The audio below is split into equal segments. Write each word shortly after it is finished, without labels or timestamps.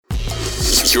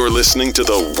You're listening to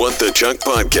the What the Chuck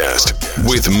podcast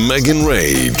with Megan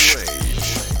Rage.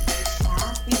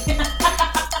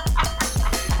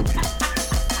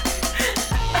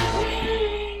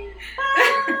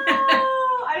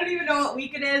 I don't even know what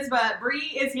week it is, but Bree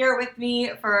is here with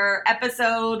me for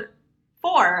episode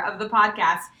 4 of the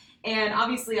podcast. And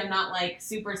obviously I'm not like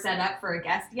super set up for a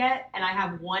guest yet, and I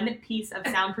have one piece of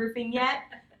soundproofing yet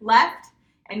left,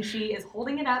 and she is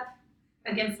holding it up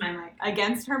against my mic.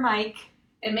 Against her mic.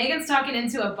 And Megan's talking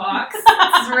into a box.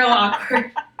 This is real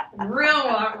awkward. Real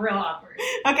awkward.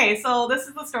 Okay, so this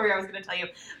is the story I was going to tell you.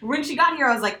 When she got here,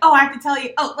 I was like, I have to tell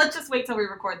you. Let's just wait till we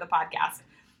record the podcast.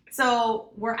 So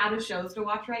we're out of shows to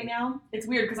watch right now. It's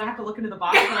weird because I have to look into the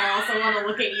box, but I also want to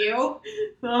look at you.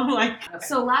 So I'm like, okay.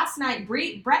 So last night,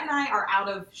 Brett and I are out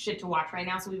of shit to watch right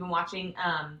now. So we've been watching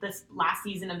this last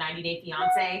season of 90 Day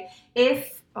Fiancé.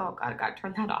 Oh God,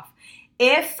 turn that off.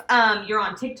 If you're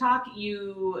on TikTok,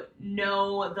 you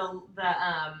know the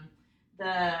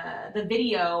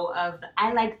video of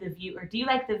I like the view, or do you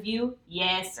like the view?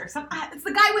 Yes, or something. It's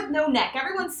the guy with no neck.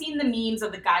 Everyone's seen the memes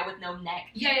of the guy with no neck.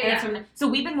 Yeah. So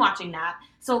we've been watching that.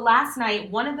 So last night,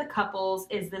 one of the couples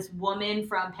is this woman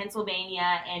from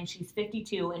Pennsylvania, and she's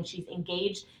 52, and she's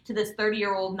engaged to this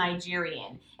 30-year-old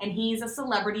Nigerian. And he's a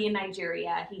celebrity in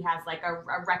Nigeria. He has like a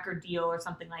record deal or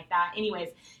something like that. Anyways,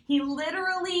 he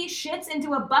literally shits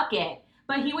into a bucket.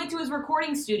 But he went to his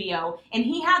recording studio, and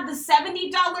he had the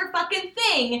 $70 fucking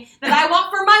thing that I want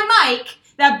for my mic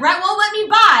that Brett won't let me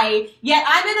buy, yet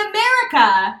I'm in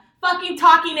America fucking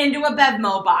talking into a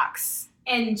Bevmo box.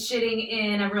 And shitting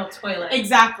in a real toilet.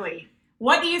 Exactly.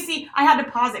 What do you see? I had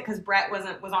to pause it because Brett was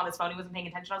on his phone. He wasn't paying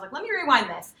attention. I was like, let me rewind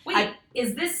this. Wait,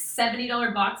 is this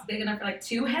 $70 box big enough for like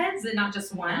 2 heads and not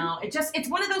just one? No, it's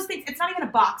one of those things. It's not even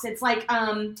a box. It's like,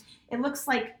 it looks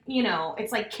like,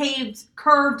 it's like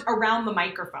curved around the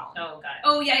microphone. Oh, got it.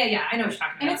 Oh, yeah. I know what you're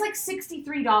talking about. And it's like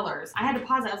 $63. I had to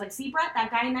pause it. I was like, see, Brett,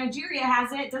 that guy in Nigeria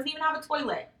has it. Doesn't even have a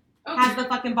toilet. Okay. Has the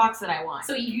fucking box that I want.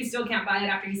 So you still can't buy it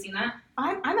after you've seen that?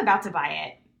 I'm about to buy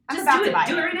it. Do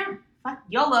it right now. Fuck,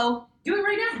 YOLO. Do it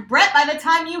right now. Brett, by the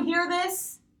time you hear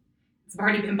this, it's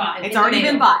already been bought. It's already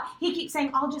been bought. He keeps saying,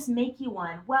 I'll just make you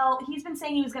one. Well, he's been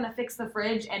saying he was going to fix the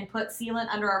fridge and put sealant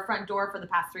under our front door for the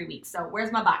past 3 weeks. So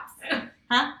where's my box?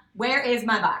 Huh? Where is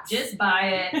my box? Just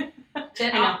buy it. I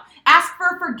know. Ask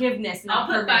for forgiveness, not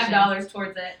I'll put permission. $5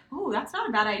 towards it. Oh, that's not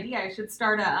a bad idea. I should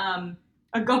start a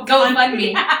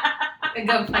GoFundMe. A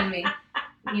GoFundMe.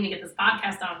 We need to get this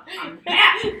podcast on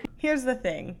that. Here's the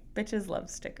thing. Bitches love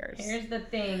stickers. Here's the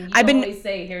thing. Always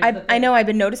say, here's the thing. I know. I've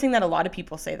been noticing that a lot of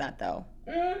people say that, though.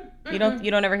 Mm-hmm.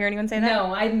 You don't ever hear anyone say that?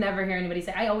 No, I never hear anybody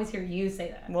say. I always hear you say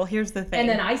that. Well, here's the thing. And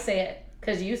then I say it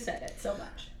because you said it so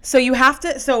much. So you have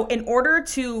to. So in order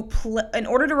to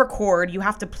record, you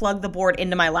have to plug the board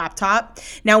into my laptop.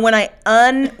 Now, when I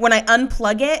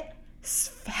unplug it,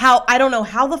 I don't know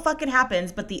how the fuck it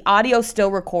happens, but the audio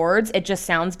still records. It just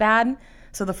sounds bad.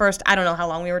 So I don't know how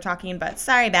long we were talking, but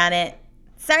sorry about it.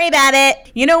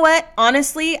 You know what?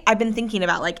 Honestly, I've been thinking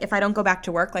about, like, if I don't go back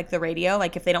to work, like the radio,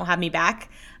 like if they don't have me back,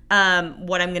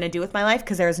 what I'm going to do with my life,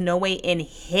 because there's no way in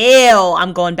hell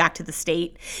I'm going back to the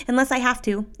state unless I have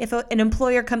to. If an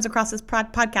employer comes across this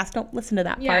podcast, don't listen to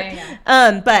that part.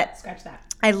 Yeah. But scratch that.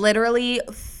 I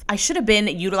should have been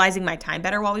utilizing my time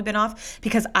better while we've been off,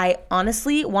 because I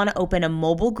honestly want to open a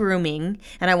mobile grooming,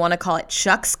 and I want to call it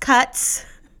Chuck's Cuts.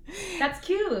 That's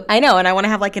cute. I know, and I want to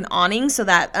have like an awning so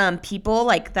that people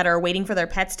like that are waiting for their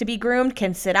pets to be groomed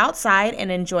can sit outside and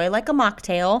enjoy like a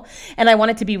mocktail. And I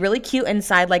want it to be really cute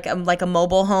inside, like a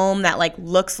mobile home that like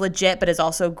looks legit but is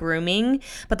also grooming.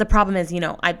 But the problem is, you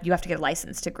have to get a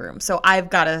license to groom, so I've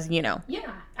got to, Yeah,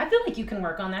 I feel like you can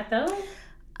work on that though.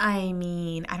 I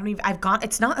mean,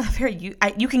 it's not very,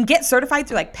 you can get certified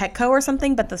through like Petco or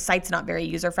something, but the site's not very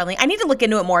user friendly. I need to look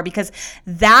into it more, because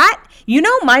my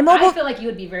mobile. I feel like you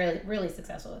would be really, really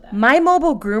successful with that. My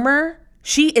mobile groomer,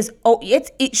 she's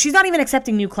not even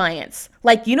accepting new clients.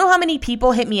 Like, you know how many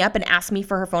people hit me up and ask me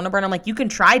for her phone number, and I'm like, you can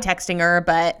try texting her,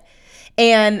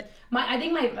 I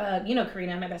think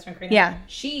Karina, my best friend Karina. Yeah.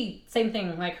 She, same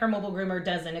thing. Like, her mobile groomer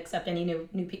doesn't accept any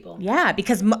new people. Yeah,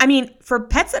 because, for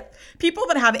people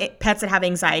that have pets that have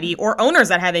anxiety, or owners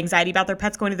that have anxiety about their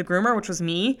pets going to the groomer, which was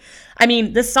me,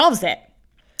 this solves it.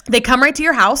 They come right to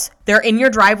your house. They're in your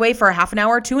driveway for a half an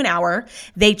hour to an hour.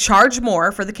 They charge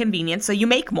more for the convenience, so you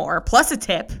make more, plus a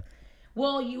tip.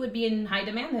 Well, you would be in high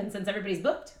demand then, since everybody's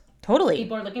booked. Totally.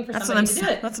 People are looking for That's somebody to do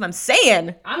it. That's what I'm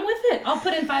saying. I'm with it. I'll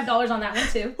put in $5 on that one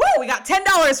too. Woo, we got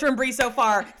 $10 from Bree so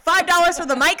far. $5 for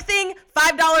the mic thing,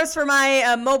 $5 for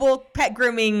my mobile pet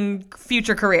grooming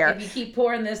future career. If you keep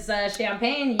pouring this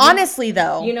champagne, Honestly,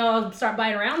 though. I'll start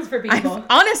buying rounds for people.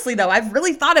 Honestly, though, I've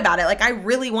really thought about it. Like, I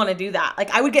really want to do that.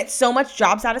 Like, I would get so much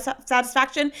job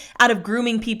satisfaction out of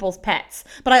grooming people's pets.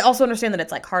 But I also understand that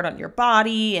it's, like, hard on your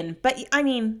body. But, I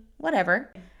mean,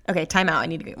 whatever. Okay, time out. I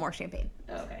need to get more champagne.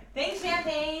 Okay. Thanks,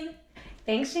 champagne.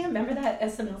 Thanks, Champagne. Remember that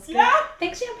SNL skit? Yeah.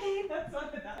 Thanks, Champagne. That's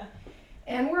not bad.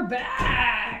 And we're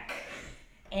back.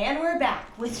 And we're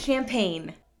back with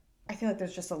champagne. I feel like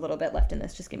there's just a little bit left in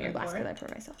this. Just give me your glass because I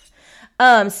poured myself.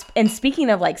 And speaking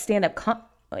of like stand-up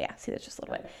oh yeah, see that's just a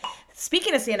little bit.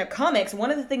 Speaking of stand-up comics,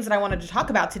 one of the things that I wanted to talk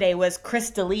about today was Chris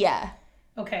D'Elia.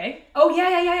 Okay. Oh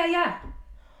yeah.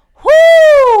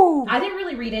 Woo! I didn't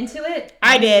really read into it.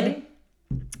 Honestly.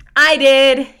 I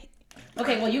did.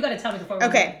 Okay, well you got to tell me before we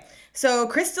Okay. So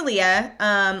Chris D'Elia,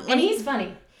 and he's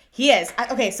funny. He is.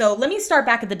 Okay, so let me start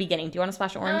back at the beginning. Do you want to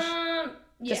splash orange?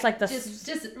 Just like the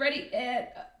just ready.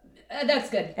 That's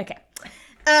good. Okay.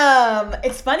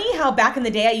 It's funny how back in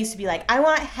the day I used to be like, I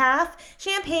want half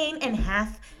champagne and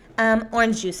half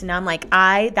orange juice, and now I'm like,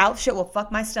 that shit will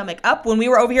fuck my stomach up. When we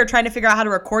were over here trying to figure out how to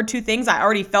record two things, I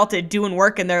already felt it doing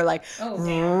work, and they're like, oh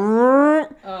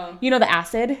damn. You know the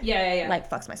acid? Yeah. Like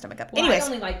fucks my stomach up. Well, Anyways, I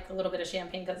only like a little bit of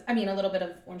champagne a little bit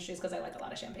of orange juice because I like a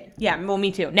lot of champagne. Yeah, well,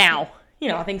 me too. Now,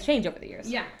 things change over the years.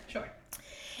 Yeah, sure.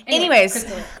 Anyways,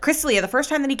 Chris D'Elia, the first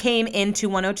time that he came into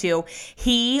 102,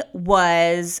 he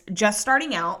was just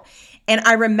starting out, and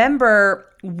I remember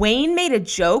Wayne made a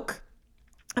joke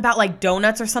about like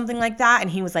donuts or something like that, and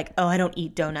he was like, oh, I don't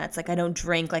eat donuts, like I don't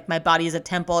drink, like my body is a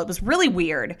temple. It was really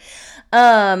weird.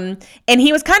 And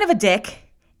he was kind of a dick,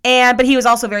 but he was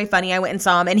also very funny. I went and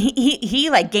saw him, and he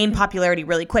like gained popularity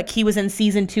really quick. He was in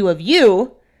season 2 of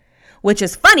You, which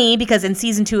is funny because in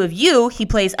season 2 of You, he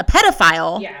plays a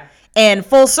pedophile. Yeah. And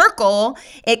full circle,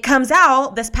 it comes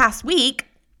out this past week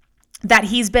that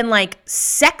he's been like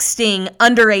sexting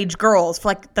underage girls for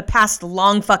like the past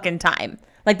long fucking time.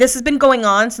 Like this has been going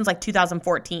on since like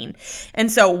 2014.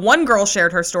 And so one girl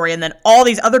shared her story, and then all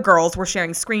these other girls were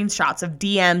sharing screenshots of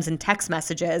DMs and text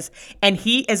messages. And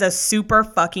he is a super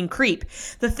fucking creep.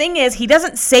 The thing is, he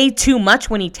doesn't say too much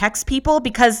when he texts people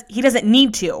because he doesn't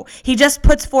need to. He just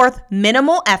puts forth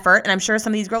minimal effort. And I'm sure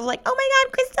some of these girls are like, oh my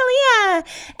God, Chris D'Elia.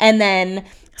 And then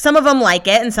some of them like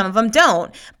it and some of them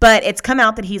don't. But it's come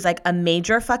out that he's like a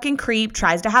major fucking creep,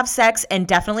 tries to have sex, and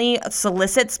definitely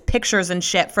solicits pictures and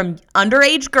shit from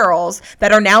underage girls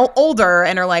that are now older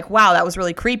and are like, wow, that was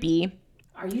really creepy.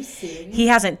 Are you serious? He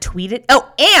hasn't tweeted.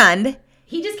 Oh, and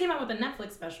he just came out with a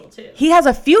Netflix special too. He has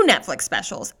a few Netflix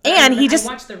specials. And I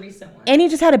watched the recent one. And he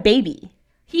just had a baby.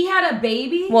 He had a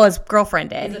baby? Well, his girlfriend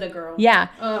did. Is it a girl? Yeah.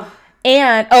 Ugh.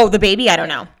 And the baby, I don't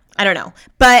know.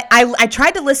 But I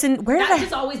tried to listen. That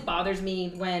just always bothers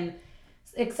me when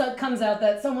it comes out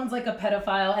that someone's like a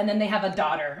pedophile and then they have a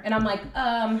daughter. And I'm like,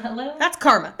 hello? That's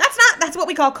karma. That's what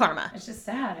we call karma. It's just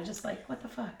sad. I just like, what the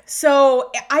fuck?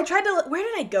 So I tried to, where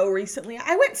did I go recently?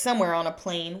 I went somewhere on a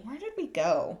plane. Where did we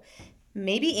go?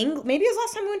 Maybe it was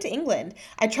last time we went to England.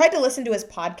 I tried to listen to his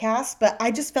podcast, but I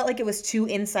just felt like it was too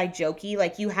inside jokey.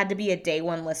 Like you had to be a day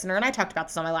one listener. And I talked about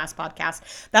this on my last podcast.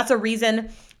 That's the reason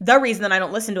that I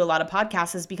don't listen to a lot of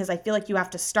podcasts is because I feel like you have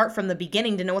to start from the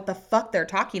beginning to know what the fuck they're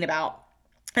talking about.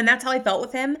 And that's how I felt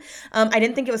with him. I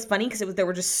didn't think it was funny because there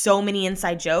were just so many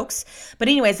inside jokes. But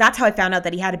anyways, that's how I found out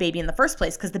that he had a baby in the first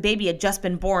place, because the baby had just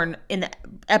been born in the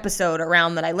episode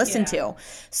around that I listened to.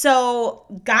 So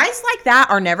guys like that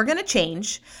are never going to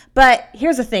change. But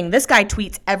here's the thing. This guy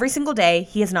tweets every single day.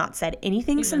 He has not said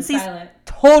anything since he's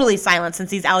totally silent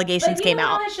since these allegations came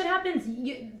out. All that shit happens.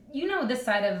 You know this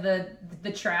side of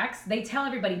the tracks. They tell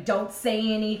everybody, don't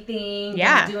say anything.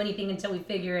 Don't do anything until we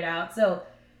figure it out. So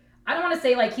I don't want to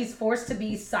say like he's forced to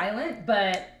be silent,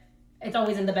 but it's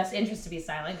always in the best interest to be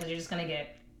silent because you're just going to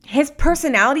get... His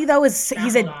personality, though, is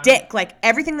he's a dick. Like,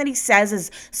 everything that he says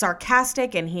is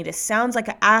sarcastic, and he just sounds like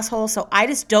an asshole. So I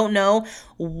just don't know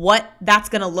what that's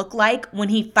going to look like when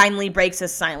he finally breaks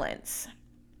his silence.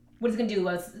 What is he going to do?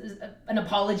 An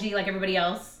apology like everybody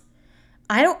else?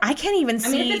 I can't even see.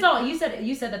 I mean, if it's all... You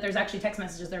said that there's actually text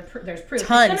messages. There's proof. Tons. It's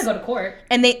going to go to court.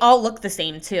 And they all look the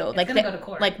same, too. It's going to go to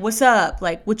court. Like, what's up?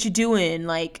 Like, what you doing?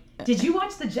 Like... Did you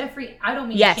watch the Jeffrey... I don't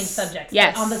mean to change subjects.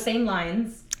 Yes. But on the same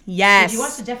lines... Yes. Did you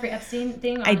watch the Jeffrey Epstein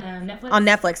thing on Netflix? On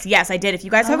Netflix, yes, I did. If you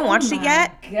guys haven't watched it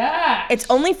yet, gosh. It's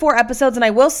only 4 episodes, and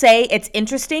I will say it's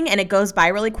interesting and it goes by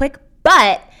really quick.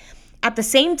 But at the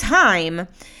same time,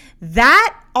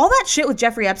 all that shit with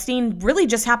Jeffrey Epstein really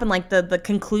just happened, like the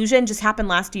conclusion just happened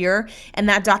last year, and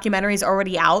that documentary is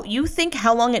already out. You think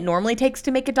how long it normally takes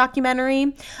to make a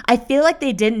documentary? I feel like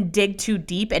they didn't dig too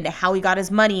deep into how he got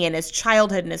his money and his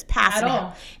childhood and his past. At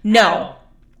all. No. At all.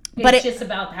 But it's just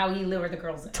about how he lured the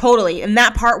girls in. Totally. And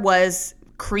that part was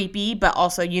creepy, but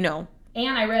also, And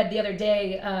I read the other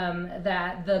day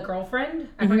that the girlfriend,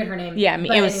 I forget her name. Yeah,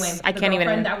 but it was, anyway, I can't even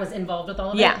remember. That was involved with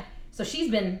all of Yeah. it. So she's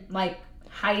been like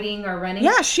hiding or running.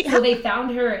 Yeah, so they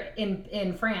found her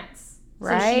in France.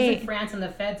 Right. So she's in France and the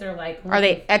feds are like... Are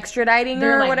they extraditing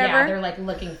her or whatever? Yeah, they're like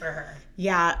looking for her.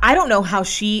 Yeah, I don't know how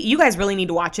you guys really need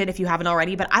to watch it if you haven't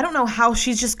already, but I don't know how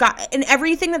she's just got, and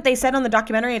everything that they said on the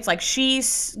documentary, it's like she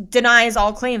denies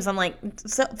all claims. I'm like,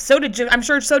 I'm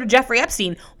sure so did Jeffrey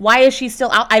Epstein. Why is she still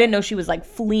out? I didn't know she was like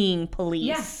fleeing police.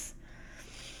 Yes.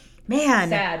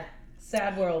 Man.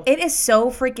 Sad world. It is so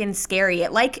freaking scary.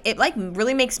 It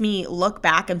really makes me look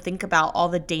back and think about all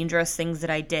the dangerous things that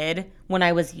I did when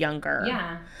I was younger.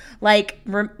 Yeah. Like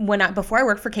before I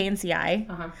worked for KNCI,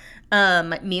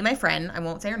 me and my friend, I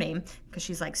won't say her name because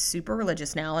she's like super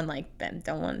religious now and like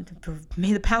don't want to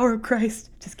may the power of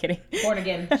Christ. Just kidding. Born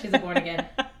again. She's a born again.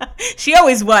 She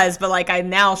always was, but like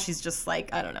now she's just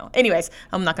like, I don't know. Anyways,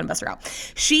 I'm not gonna bust her out.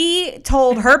 She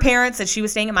told her parents that she was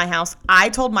staying at my house. I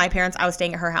told my parents I was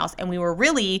staying at her house, and we were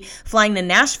really flying to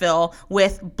Nashville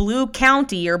with Blue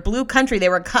County or Blue Country. They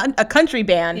were a country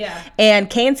band. Yeah.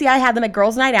 And KNCI had them at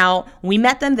Girls Night Out. We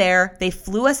met them there. They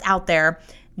flew us out there.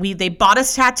 They bought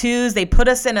us tattoos. They put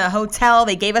us in a hotel.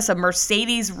 They gave us a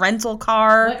Mercedes rental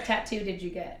car. What tattoo did you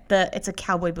get? It's a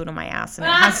cowboy boot on my ass, and it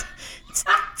has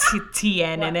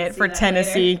TN in it for that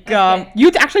Tennessee. Okay.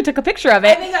 You actually took a picture of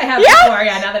it. I think I have before.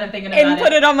 Yeah, now that I'm thinking about it. And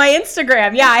put it on my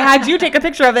Instagram. Yeah, I had you take a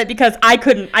picture of it because I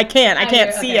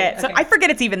can't see it. So I forget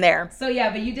it's even there. So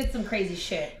yeah, but you did some crazy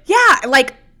shit. Yeah,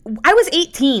 like I was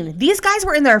 18. These guys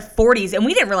were in their 40s, and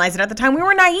we didn't realize it at the time. We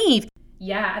were naive.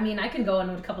 Yeah, I mean, I can go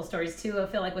on with a couple stories too. I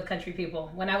feel like with country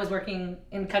people, when I was working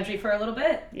in country for a little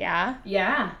bit. Yeah.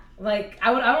 Yeah. Like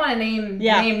I don't want to name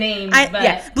names, but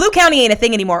yeah, Blue County ain't a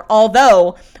thing anymore.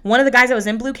 Although one of the guys that was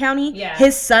in Blue County,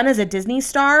 his son is a Disney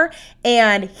star,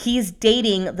 and he's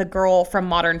dating the girl from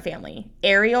Modern Family,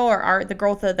 Ariel, or the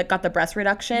girl that got the breast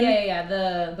reduction. Yeah,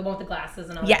 the one with the glasses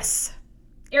and all. Yes.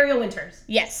 That. Ariel Winters.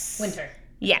 Yes. Winter.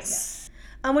 Yes.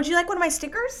 Yeah. Would you like one of my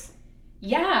stickers?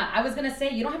 Yeah, I was gonna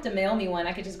say you don't have to mail me one.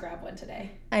 I could just grab one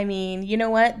today. I mean, you know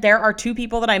what? There are two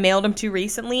people that I mailed them to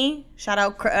recently. Shout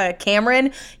out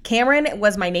Cameron. Cameron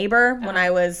was my neighbor when I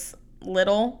was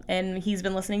little, and he's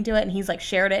been listening to it, and he's like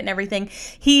shared it and everything.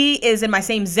 He is in my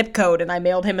same zip code, and I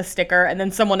mailed him a sticker, and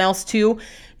then someone else too.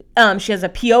 She has a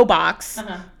P.O. box,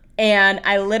 and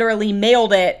I literally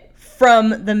mailed it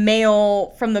from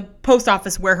the post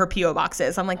office where her P.O. box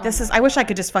is. I'm like, I wish I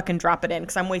could just fucking drop it in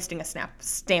because I'm wasting a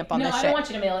stamp on this shit. No, I don't want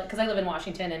you to mail it because I live in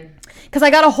Washington and... Because I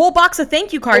got a whole box of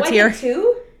thank you cards here. I did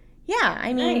too? Yeah,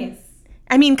 I mean... Nice.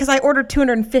 I mean, because I ordered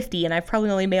 250 and I've probably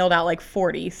only mailed out like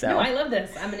 40, so... No, I love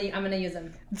this. I'm gonna use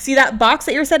them. See that box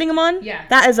that you're setting them on? Yeah.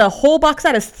 That is a whole box.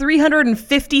 That is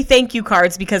 350 thank you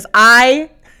cards because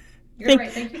I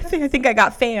think I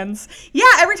got fans. Yeah,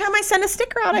 every time I send a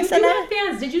sticker out, I send out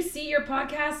fans. Did you see your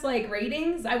podcast like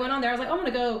ratings? I went on there. I was like, I'm gonna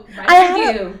go write a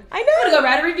review. I know. I'm gonna go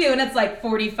write a review, and it's like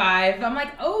 45. I'm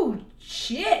like, oh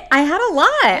shit. I had a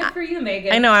lot. Good for you,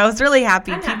 Megan. I know. I was really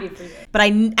happy. I'm happy for you. But I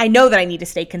know that I need to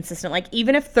stay consistent. Like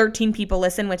even if 13 people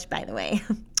listen, which by the way,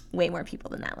 way more people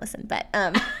than that listen, but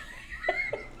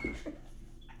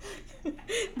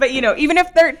But even if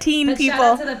 13 people.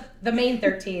 Shout out to the main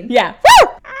 13. Yeah. Woo!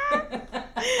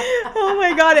 Oh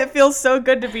my god, it feels so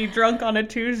good to be drunk on a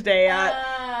Tuesday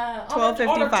at 12:55.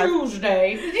 On a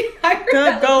Tuesday.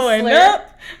 Going up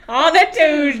on a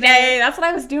Tuesday. That's what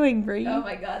I was doing, Bree. Oh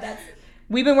my god,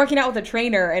 We've been working out with a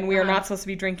trainer, and we are not supposed to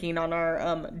be drinking on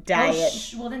our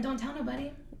diet. Well, then don't tell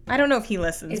nobody. I don't know if he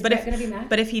listens. Is Brett gonna be mad?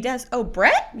 But if he does,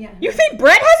 Brett? Yeah. You think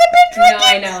Brett hasn't been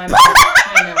drinking? No, I know.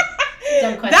 I know.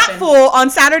 Dumb question. That fool on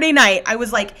Saturday night, I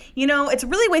was like, it's a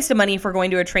really waste of money if we're going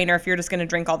to a trainer if you're just going to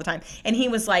drink all the time. And he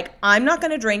was like, I'm not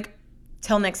going to drink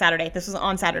till next Saturday. This was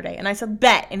on Saturday. And I said,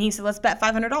 bet. And he said, let's bet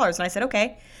 $500. And I said,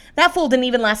 okay. That fool didn't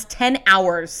even last 10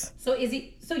 hours. So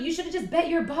you should have just bet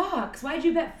your box. Why'd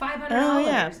you bet $500? Oh,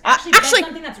 yeah. Actually, bet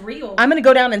something that's real. I'm going to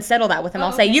go down and settle that with him.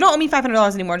 I'll say, you don't owe me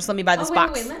 $500 anymore. Just let me buy this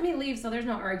box. Wait. Let me leave so there's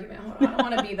no argument. Hold on. I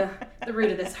don't want to be the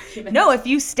root of this argument. No, if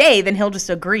you stay, then he'll just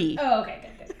agree. Oh, okay. Good.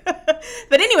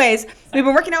 But anyways, we've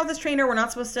been working out with this trainer. We're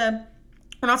not supposed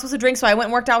to drink, so I went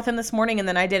and worked out with him this morning, and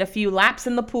then I did a few laps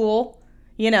in the pool.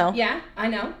 Yeah, I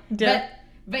know.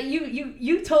 But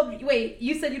you told me, wait,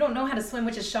 you said you don't know how to swim,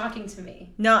 which is shocking to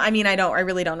me. No, I mean, I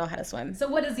really don't know how to swim. So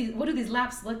what do these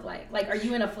laps look like? Like, are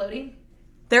you in a floaty?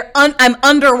 I'm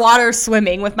underwater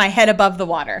swimming with my head above the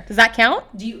water. Does that count?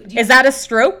 Is that a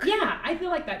stroke? Yeah, I feel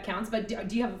like that counts. But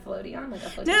do you have a floaty on? Like a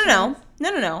floaty?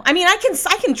 No. I mean, I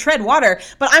can tread water,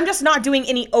 but I'm just not doing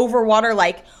any over water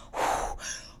like.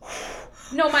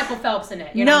 No Michael Phelps in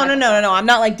it. No. I'm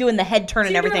not like doing the head turn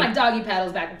and everything. Doing like doggy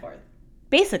paddles back and forth.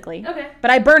 Basically. Okay.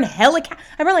 But I burn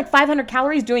like 500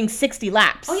 calories doing 60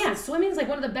 laps. Oh yeah, swimming is like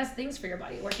one of the best things for your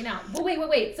body, working out. But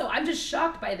wait. So I'm just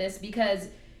shocked by this because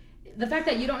the fact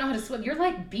that you don't know how to swim, you're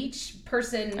like beach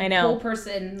person, pool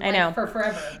person, like, I know, for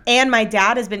forever. And my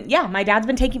dad's been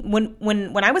taking,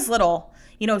 when I was little,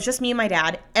 it was just me and my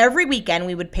dad. Every weekend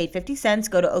we would pay 50 cents,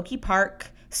 go to Oakey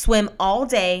Park, swim all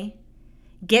day,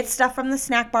 get stuff from the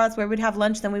snack bar. That's where we'd have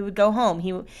lunch. Then we would go home.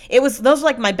 Those were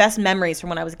like my best memories from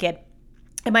when I was a kid.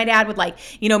 And my dad would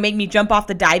make me jump off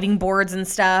the diving boards and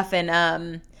stuff.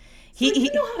 And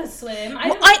you know how to swim.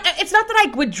 It's not that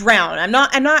I would drown. I'm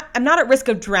not at risk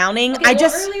of drowning. Okay,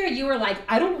 earlier you were like,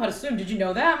 I don't know how to swim. Did you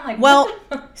know that? I'm like,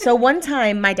 so one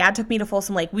time my dad took me to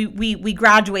Folsom Lake. We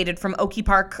graduated from Oakey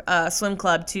Park Swim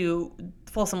Club to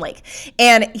Folsom Lake,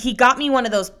 and he got me one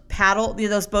of those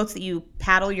boats that you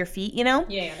paddle your feet. Yeah,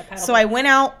 the paddle. So I went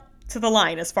out to the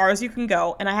line as far as you can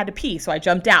go, and I had to pee. So I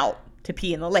jumped out to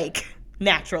pee in the lake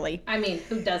naturally. I mean,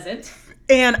 who doesn't?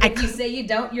 And if you say you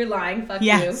don't, you're lying. Fuck you.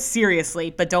 Yeah,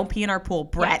 seriously. But don't pee in our pool,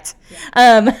 Brett.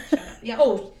 Yeah. Yeah.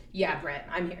 Oh, yeah, Brett.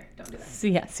 I'm here. Don't do that. So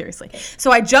yeah, seriously. Okay.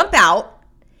 So I jump out,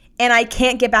 and I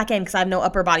can't get back in because I have no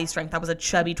upper body strength. I was a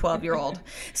chubby 12-year-old.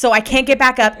 So I can't get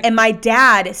back up, and my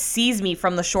dad sees me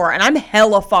from the shore, and I'm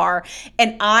hella far,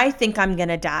 and I think I'm going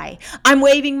to die. I'm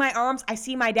waving my arms. I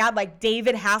see my dad like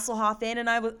David Hasselhoff in, and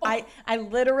I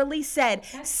literally said,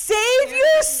 save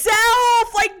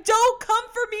yourself! Like, don't come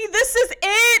for me. This is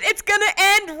it. It's going to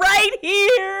end right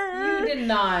here. You did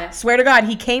not. Swear to God,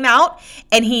 he came out,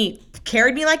 and he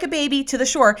carried me like a baby to the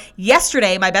shore.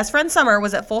 Yesterday, my best friend Summer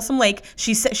was at Folsom Lake.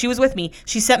 She was with me.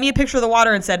 She sent me a picture of the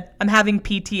water and said, I'm having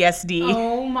PTSD.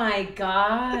 Oh my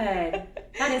God.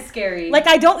 That is scary. Like,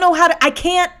 I don't know I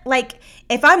can't, like,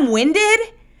 if I'm winded,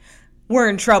 we're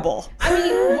in trouble. I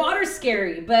mean, water's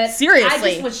scary, but seriously,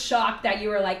 I just was shocked that you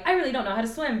were like, I really don't know how to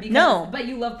swim. But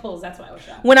you love pools. That's why I was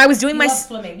shocked. When I was doing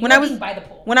swimming. By the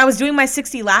pool. When I was doing my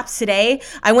 60 laps today,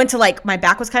 I went to my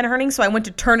back was kind of hurting, so I went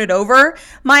to turn it over.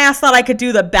 My ass thought I could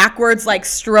do the backwards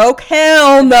stroke.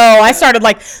 Hell no! I started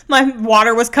my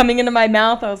water was coming into my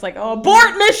mouth. I was like, oh,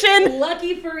 abort mission.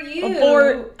 Lucky for you.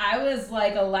 Abort. I was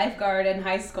like a lifeguard in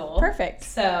high school. Perfect.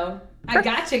 So. I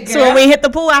got you, girl. So when we hit the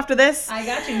pool after this, I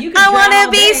got you. I want to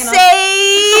be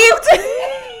saved.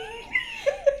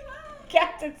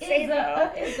 Captain Save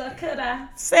could I?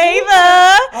 Save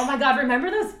Oh my God! Remember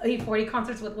those E40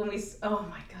 concerts when we? Oh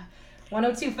my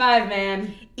God, 102.5,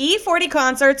 man. E40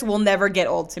 concerts will never get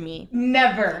old to me.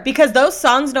 Never. Because those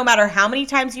songs, no matter how many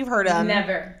times you've heard them,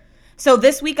 never. So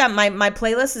this week, my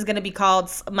playlist is going to be called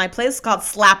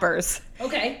Slappers.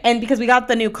 Okay. And because we got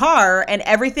the new car and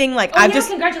everything,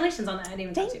 congratulations on that. I didn't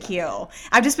even Thank you.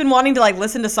 I've just been wanting to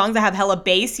listen to songs that have hella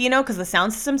bass, because the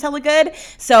sound system's hella good.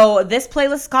 So this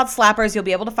playlist is called Slappers. You'll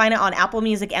be able to find it on Apple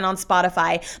Music and on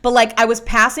Spotify. But I was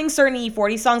passing certain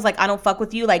E40 songs, I Don't Fuck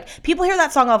With You. People hear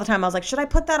that song all the time. I was like, should I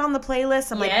put that on the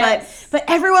playlist? I'm but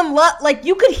everyone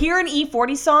you could hear an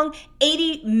E40 song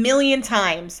 80 million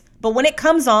times. But when it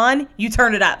comes on, you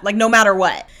turn it up, no matter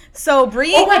what. So,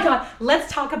 Bree. Oh my God,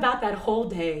 let's talk about that whole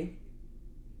day.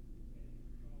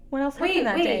 What else happened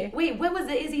that day? Wait, what was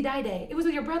the Izzy Die Day? It was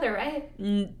with your brother, right?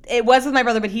 It was with my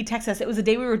brother, but he texted us. It was the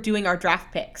day we were doing our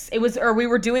draft picks. We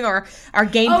were doing our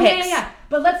game picks. Yeah.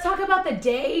 But let's talk about the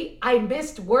day I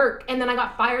missed work and then I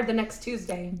got fired the next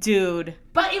Tuesday. Dude.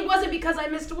 But it wasn't because I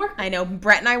missed work. I know.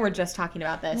 Brett and I were just talking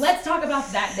about this. Let's talk about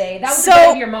that day. That was the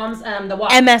day of your mom's, the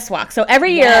walk. MS walk. So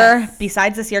every year,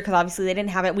 besides this year, because obviously they didn't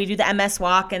have it, we do the MS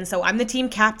walk. And so I'm the team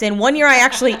captain. One year I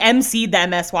actually emceed the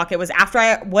MS walk. It was after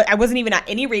I wasn't even at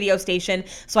any radio station.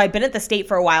 So I've been at the state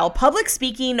for a while. Public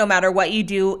speaking, no matter what you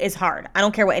do, is hard. I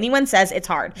don't care what anyone says, it's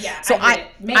hard. Yeah, so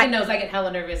Megan knows I get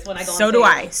hella nervous when I go on stage. So do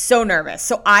I. So nervous.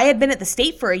 So I had been at the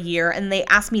state for a year and they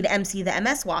asked me to MC the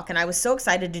MS walk. And I was so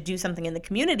excited to do something in the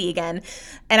community again.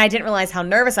 And I didn't realize how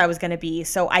nervous I was going to be.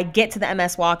 So I get to the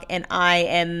MS walk and I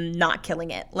am not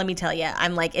killing it. Let me tell you.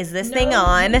 I'm like, is this thing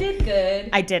on? You did good.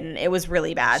 I didn't. It was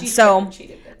really bad. She did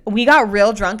good. We got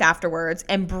real drunk afterwards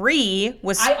and Bree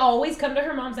was... I always come to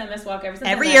her mom's MS walk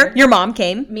every year. Your mom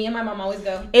came. Me and my mom always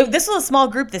go. This was a small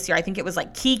group this year. I think it was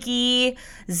Kiki,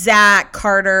 Zach,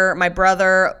 Carter, my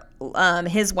brother,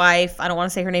 his wife. I don't want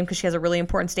to say her name because she has a really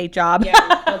important state job.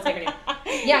 Yeah, don't say her name.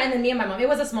 and then me and my mom. It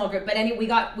was a small group, but we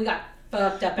got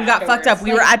fucked up. We got fucked up.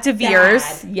 We were at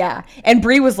DeVere's. Yeah. And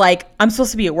Bree was like, I'm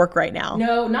supposed to be at work right now.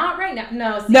 No, not right now.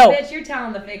 No, bitch, you're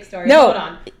telling the fake story. No. Hold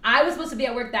on. I was supposed to be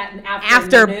at work that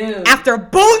afternoon. After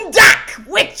Boondock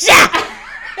with ya!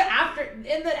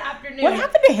 In the afternoon. What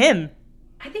happened to him?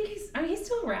 I think he's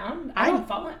still around. I don't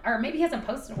follow, or maybe he hasn't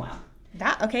posted in a while.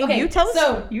 Okay, you tell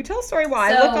a story while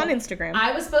I look on Instagram.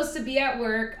 I was supposed to be at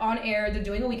work on air. They're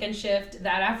doing a weekend shift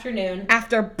that afternoon.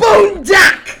 After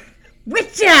Boondock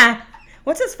with ya!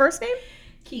 What's his first name?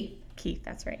 Keith,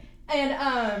 that's right.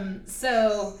 And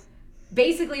so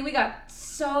basically we got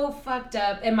so fucked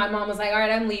up, and my mom was like, all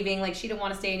right, I'm leaving. Like, she didn't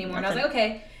want to stay anymore. And I was like,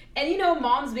 okay. And you know,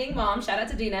 moms being mom, shout out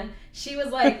to Dina. She was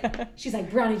like, she's like,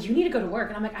 Brianna, you need to go to work.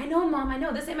 And I'm like, I know, Mom, I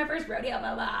know. This ain't my first rodeo,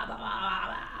 blah, blah, blah, blah,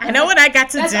 blah. I know what I got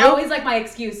to do. That's always like my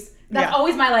excuse. That's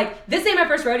always my like, this ain't my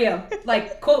first rodeo.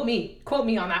 Like, quote me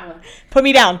on that one. Put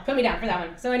me down for that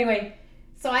one. So anyway,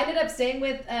 so I ended up staying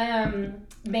with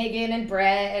Megan and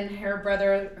Brett and her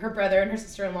brother and her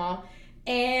sister-in-law.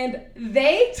 And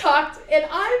they talked, and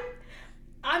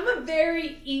I'm a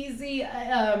very easy...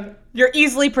 You're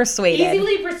easily persuaded.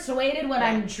 Easily persuaded when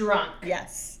I'm drunk.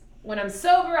 Yes. When I'm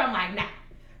sober, I'm like, nah.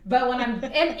 But when I'm...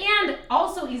 And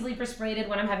also easily persuaded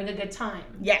when I'm having a good time.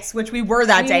 Yes, which we were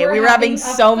that day. We were having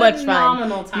so much fun.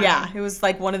 Phenomenal time. Yeah, it was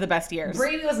like one of the best years.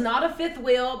 Brady was not a fifth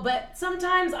wheel, but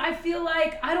sometimes I feel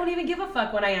like I don't even give a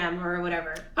fuck when I am or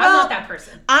whatever. I'm not that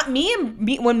person.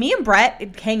 When me and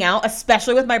Brett hang out,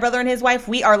 especially with my brother and his wife,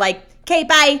 we are like, okay,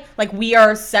 bye. Like, we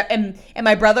are, and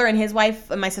my brother and his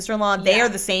wife and my sister-in-law, they are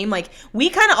the same. Like, we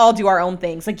kind of all do our own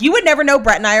things. Like, you would never know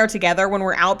Brett and I are together when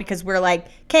we're out because we're like,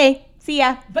 okay, see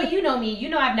ya. But you know me. You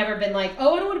know I've never been like,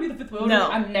 oh, I don't want to be the fifth wheel. No.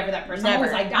 I'm never that person. Never.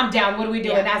 I'm always like, I'm down. What are we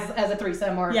doing as a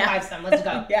threesome or fivesome? Let's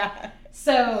go. Yeah.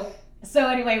 So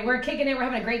anyway, we're kicking it. We're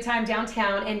having a great time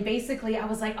downtown. And basically, I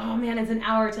was like, oh, man, it's an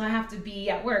hour till I have to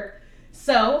be at work.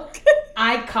 So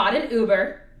I caught an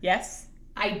Uber. Yes.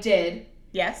 I did.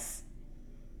 Yes.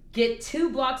 Get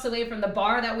 2 blocks away from the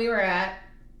bar that we were at.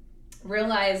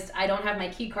 Realized I don't have my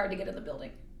key card to get in the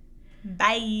building.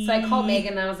 Bye. So I called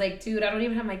Megan and I was like, dude, I don't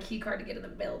even have my key card to get in the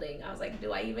building. I was like,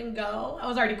 do I even go? I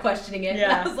was already questioning it. Yeah.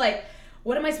 And I was like,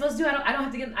 what am I supposed to do? I don't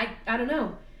have to get, I don't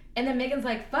know. And then Megan's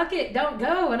like, fuck it, don't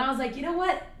go. And I was like, you know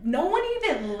what? No one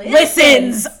even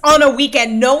listens on a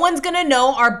weekend. No one's going to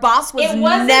know. Our boss was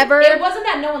never. It wasn't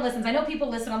that no one listens. I know people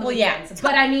listen on the weekends. Yeah.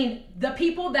 But I mean, the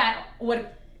people that were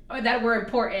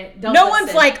important don't listen.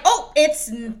 One's like, oh, it's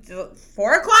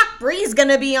 4:00. Bree's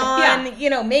gonna be on.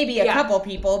 Yeah. Maybe a couple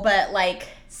people, but like.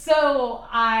 So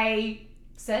I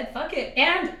said, fuck it.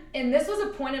 And this was a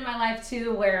point in my life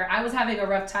too where I was having a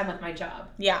rough time with my job.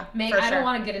 Yeah, I don't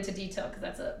want to get into detail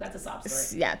because that's a sob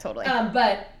story. Yeah, totally.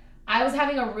 But I was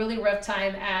having a really rough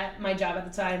time at my job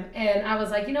at the time, and I was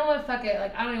like, you know what, fuck it.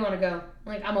 Like, I don't even want to go.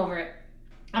 Like, I'm over it.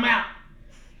 I'm out.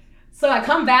 So I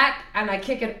come back and I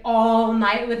kick it all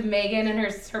night with Megan and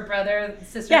her brother,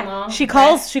 sister-in-law. Yeah, she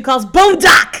calls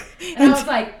Boondock. And I was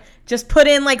like, just put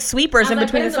in like sweepers in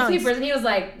between the songs. Sweepers, and he was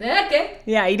like, okay.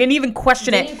 Yeah, he didn't even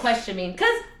question it. He didn't question me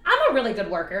because I'm a really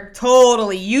good worker.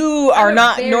 Totally, you are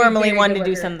not normally one to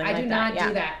do something like that. I do not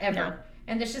do that ever. No.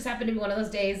 And this just happened to be one of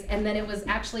those days, and then it was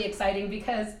actually exciting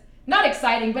because not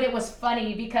exciting, but it was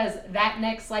funny because that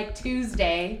next like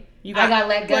Tuesday. I got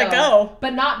let go.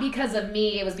 But not because of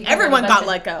me. It was because everyone got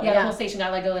let go. Yeah, the whole station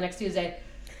got let go the next Tuesday.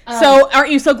 So aren't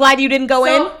you so glad you didn't go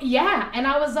in? Yeah, and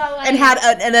I was like... And had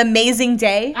an amazing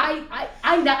day?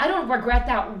 I don't regret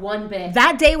that one bit.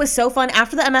 That day was so fun.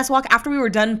 After the MS Walk, after we were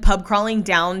done pub crawling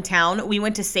downtown, we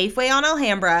went to Safeway on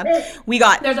Alhambra.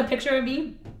 There's a picture of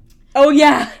me. Oh,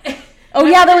 yeah. Oh,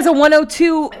 yeah, there was a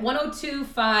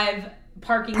 102.5...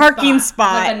 parking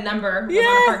spot. Like a number. Yeah. On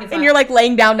a parking spot. And you're like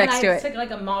laying down next to it. I took like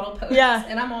a model pose. Yeah.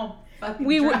 And I'm all fucking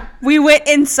we went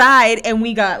inside and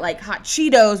we got like hot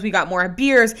Cheetos, we got more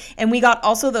beers, and we got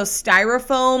also those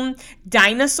styrofoam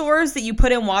dinosaurs that you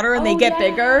put in water and they get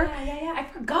bigger. Yeah. I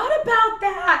forgot about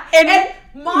that. And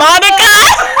Monica!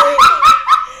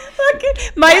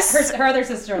 Her other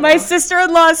sister-in-law. My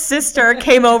sister-in-law's sister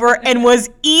came over and was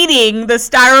eating the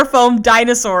styrofoam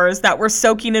dinosaurs that were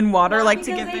soaking in water, Not like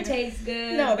because to get they taste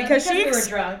good. No, because we were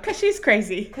drunk. Because she's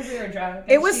crazy. Because we were drunk.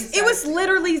 It was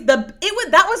literally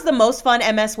that was the most fun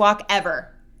MS Walk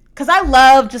ever. Because I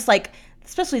love just like,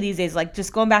 especially these days, like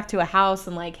just going back to a house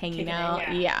and like hanging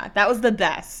out. Yeah, that was the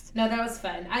best. No, that was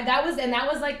fun. That was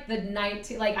like the night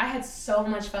too. Like I had so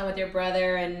much fun with your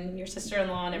brother and your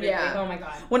sister-in-law and everything. Yeah. Oh my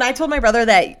god. When I told my brother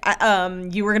that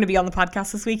you were going to be on the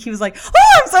podcast this week, he was like,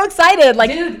 "Oh, I'm so excited!"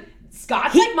 Like, dude,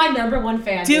 Scott's like my number one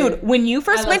fan, dude. When you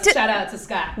first went to shout out to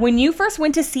Scott. When you first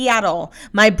went to Seattle,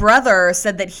 my brother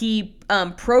said that he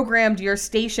programmed your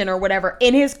station or whatever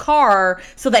in his car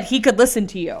so that he could listen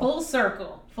to you. Full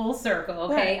circle.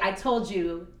 Okay, I told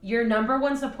you, your number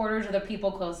one supporters are the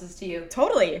people closest to you.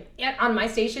 Totally. Yeah, on my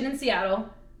station in Seattle.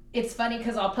 It's funny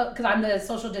because I'm the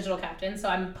social digital captain, so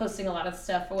I'm posting a lot of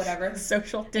stuff or whatever.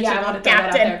 Social digital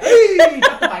captain.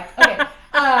 Drop the mic. Okay.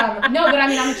 No, but I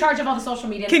mean, I'm in charge of all the social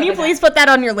media. Can you please put that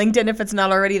on your LinkedIn if it's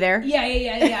not already there?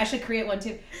 Yeah. I should create one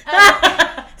too.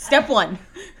 Step 1.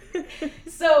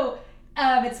 So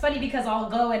it's funny because I'll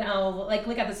go and I'll like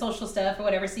look at the social stuff or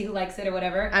whatever, see who likes it or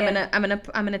whatever. I'm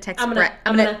gonna text Brett.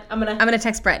 I'm gonna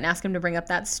text Brett and ask him to bring up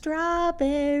that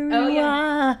strawberry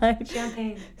wine.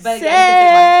 Champagne.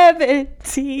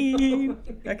 17.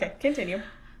 Okay, continue.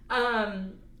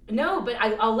 No, but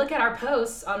I'll look at our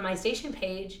posts on my station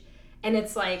page, and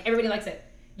it's like everybody likes it.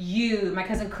 You, my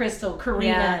cousin Crystal,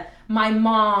 Karina, my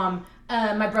mom,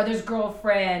 my brother's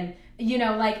girlfriend. You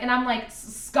know, like, and I'm like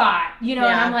Scott. You know,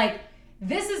 and I'm like.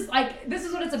 This is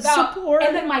what it's about. Support.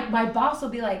 And then my boss will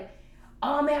be like,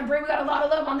 oh man, Brie, we got a lot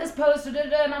of love on this post. And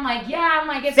I'm like,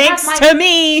 it's thanks to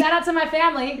me. Shout out to my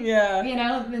family. Yeah. You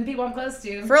know, and people I'm close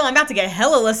to. For real, I'm about to get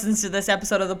hella listens to this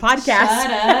episode of the podcast. Shut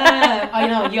up. I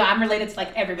know. Yeah, I'm related to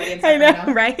like everybody in Sacramento. I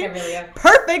know, right? I really am.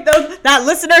 Perfect. That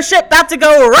listenership about to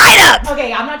go right up.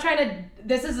 Okay, I'm not trying to.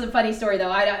 This is a funny story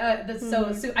though.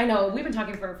 So I know we've been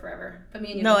talking for forever, but me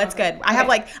and you. No, it's good. Okay. I have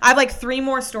like 3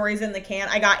 more stories in the can.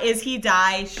 I got Is He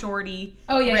Die, Shorty.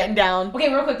 Written down.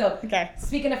 Okay, real quick though. Okay.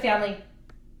 Speaking of family,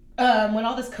 when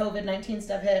all this COVID-19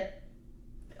 stuff hit,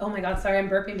 oh my God, sorry, I'm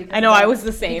burping because I was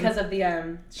the same because of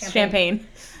the champagne.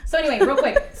 So anyway, real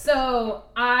quick. So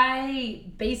I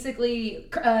basically,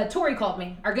 Tori called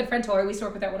me. Our good friend Tori. We used to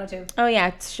work with her at 102. Oh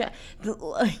yeah,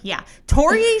 yeah.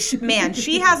 Tori, man,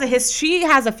 she has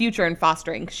a future in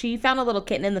fostering. She found a little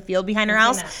kitten in the field behind her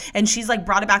house, and she's like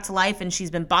brought it back to life, and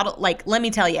she's been bottled. Like, let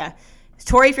me tell you,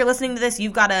 Tori, if you're listening to this,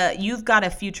 you've got a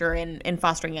future in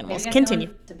fostering animals.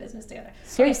 Continue. To business together.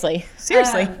 Seriously.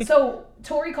 So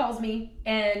Tori calls me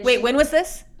and wait, when was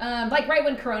this? Like right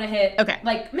when Corona hit. Okay.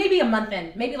 Like maybe a month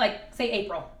in, maybe like say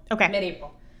April. Okay.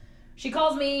 Mid-April. She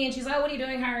calls me and she's like, "Oh, what are you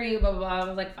doing? How are you?" Blah blah blah. I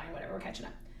was like, "Fine, whatever. We're catching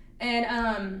up."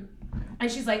 And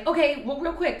she's like, "Okay, well,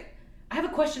 real quick, I have a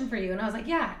question for you." And I was like,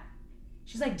 "Yeah."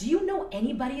 She's like, "Do you know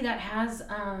anybody that has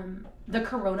the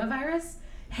coronavirus?"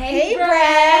 Hey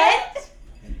Brett.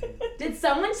 Did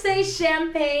someone say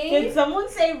champagne? Did someone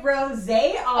say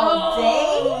rosé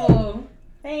all day?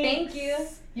 Thank you.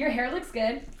 Your hair looks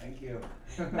good. Thank you.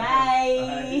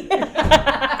 Bye.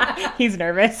 He's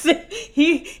nervous.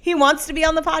 He wants to be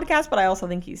on the podcast, but I also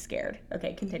think he's scared.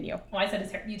 Okay, continue. Well, I said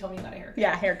his hair. You told me about a haircut.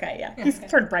 Yeah, haircut. Yeah, he's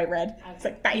turned bright red. It's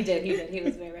like he did. He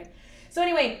was very red. So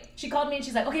anyway, she called me and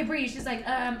she's like, "Okay, Bree." She's like,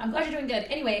 "I'm glad you're doing good.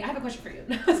 Anyway, I have a question for you."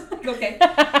 And I was like, "Okay."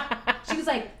 She was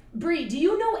like, "Bree, do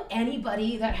you know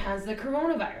anybody that has the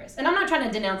coronavirus?" And I'm not trying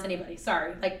to denounce anybody.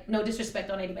 Sorry, like no disrespect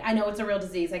on anybody. I know it's a real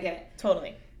disease. I get it.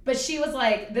 Totally. But she was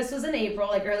like, this was in April,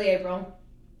 like early April,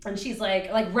 and she's like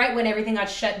right when everything got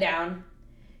shut down.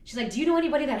 She's like, "Do you know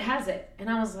anybody that has it?" And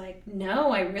I was like,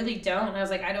 "No, I really don't." And I was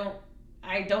like, I don't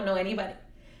know anybody.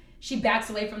 She backs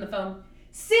away from the phone.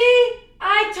 "See,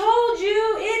 I told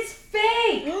you it's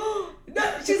fake."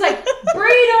 She's like,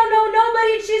 "Bree don't know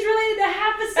nobody. She's related to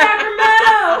half of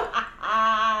Sacramento."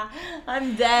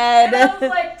 I'm dead. And I was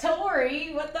like,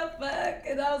 "Tori, what the fuck?"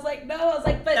 And I was like, "No." I was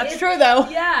like, "But that's true though."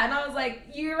 Yeah, and I was like,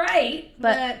 "You're right,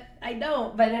 but I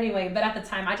don't." But anyway, but at the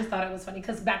time, I just thought it was funny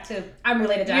because back to I'm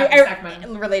related to half of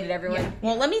Sacramento. Related to everyone. Yeah.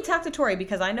 Well, let me talk to Tori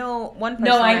because I know one person.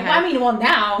 No, I mean, well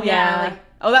now, yeah. Like,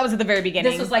 oh, that was at the very beginning.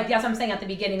 This was like, that's what I'm saying at the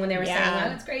beginning when they were saying,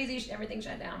 "Oh, it's crazy, everything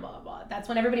shut down, blah, blah, blah." That's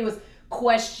when everybody was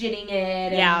questioning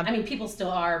it. And, I mean, people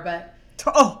still are, but...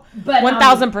 Oh,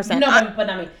 1,000%. No, but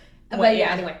not me. But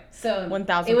yeah, anyway. So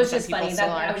 1,000%. It was just funny.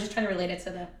 I was just trying to relate it to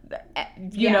the...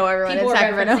 You know everyone in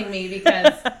Sacramento. People are referencing me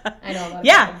because I know a lot of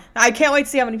yeah, people. I can't wait to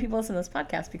see how many people listen to this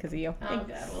podcast because of you. Oh,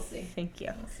 God, we'll see. Thank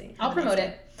you. We'll see. I'll promote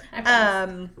it. I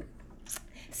promise.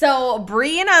 So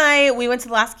Bree and I, we went to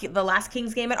the last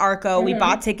Kings game at Arco. Mm-hmm. We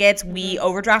bought tickets. Mm-hmm. We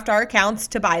overdraft our accounts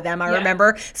to buy them. I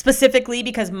remember specifically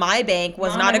because my bank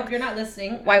was I hope you're not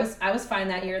listening. I was fine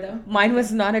that year though. Mine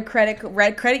was not a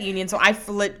red credit union, so I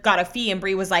got a fee, and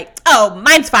Bree was like, "Oh,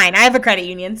 mine's fine. I have a credit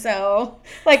union." So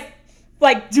like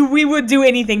we would do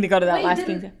anything to go to that last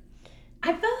Kings game.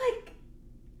 I felt like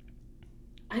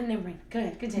I never mind.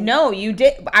 Good take. No, you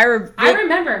did. I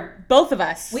remember. Both of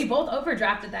us. We both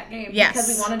overdrafted that game. Yes. Because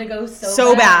we wanted to go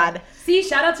so bad. See,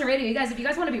 shout out to radio. You guys, if you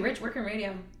guys want to be rich, work in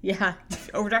radio. Yeah.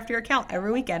 Overdraft your account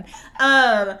every weekend.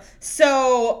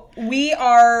 So we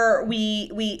go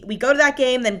to that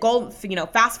game, then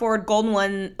fast forward, Golden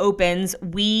One opens.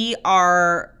 We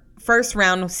are first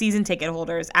round season ticket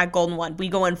holders at Golden One. We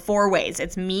go in 4 ways.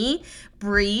 It's me,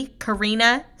 Bree,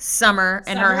 Karina, Summer,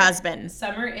 and her husband.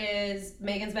 Summer is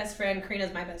Megan's best friend.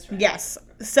 Karina's my best friend. Yes.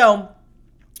 So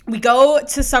we go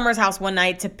to Summer's house one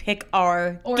night to pick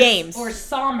our games. Or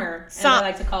Sommer, as I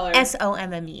like to call her. Sommer.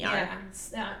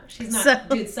 Yeah, she's not.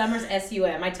 Dude, Summer's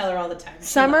Sum. I tell her all the time.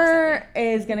 Summer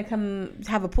is going to come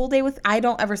have a pool day with... I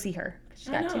don't ever see her. She's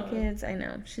got 2 kids. I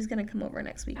know. She's going to come over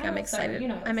next week. I'm excited.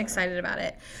 I'm excited about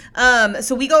it.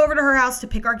 So we go over to her house to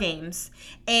pick our games.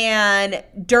 And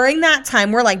during that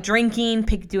time, we're like drinking,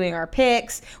 doing our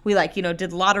picks. We did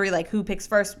the lottery, like who picks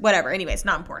first, whatever. Anyways,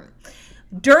 not important.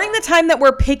 During the time that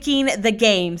we're picking the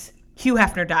games, Hugh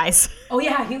Hefner dies. Oh,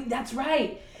 yeah. That's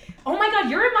right. Oh, my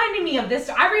God. You're reminding me of this.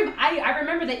 I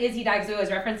remember that Is He Died because we always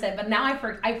reference it. But now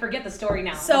I forget the story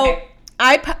now. So... Okay.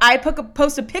 I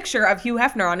post a picture of Hugh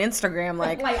Hefner on Instagram,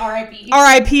 like R.I.P.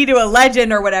 R.I.P. to a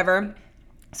legend or whatever.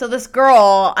 So this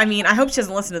girl, I mean, I hope she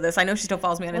doesn't listen to this. I know she still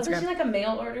follows me on Instagram. Wasn't she like a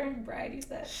mail order? Bride, you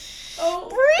said. Oh,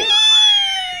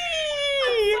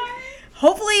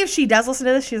 hopefully if she does listen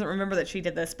to this, she doesn't remember that she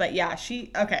did this. But yeah,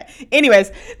 okay.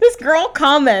 Anyways, this girl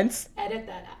comments. Edit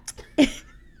that out.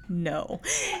 No.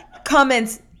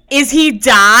 Comments, is he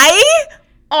die?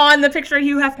 On the picture of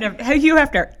Hugh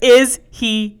Hefner, is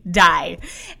he die?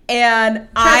 And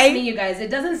Trust me, you guys, it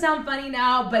doesn't sound funny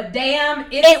now, but damn,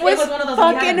 it was one of those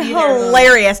fucking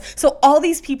hilarious. So all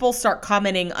these people start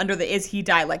commenting under the is he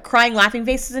die, like crying, laughing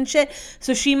faces and shit.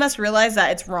 So she must realize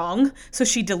that it's wrong. So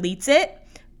she deletes it.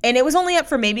 And it was only up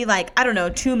for maybe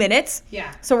 2 minutes.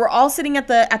 Yeah. So we're all sitting at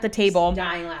the table.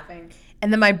 Dying laughing.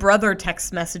 And then my brother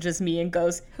text messages me and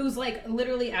goes... Who's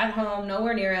literally at home,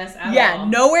 nowhere near us at all. Yeah,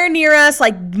 nowhere near us.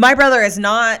 My brother is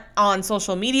not on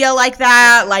social media like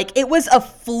that. It was a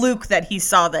fluke that he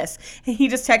saw this. And he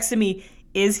just texted me,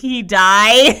 is he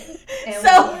die?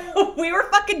 So we were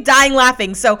fucking dying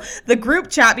laughing. So the group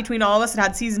chat between all of us that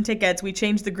had season tickets, we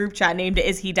changed the group chat name to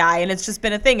Is He Die? And it's just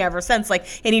been a thing ever since.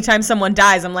 Anytime someone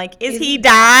dies, I'm like, is he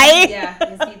die? Yeah,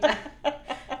 is he die?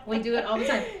 We do it all the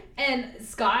time. And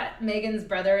Scott, Megan's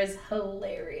brother, is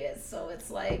hilarious. So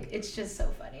it's just so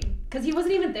funny. Because he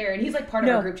wasn't even there, and he's part of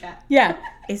our group chat. Yeah.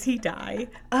 Is he die?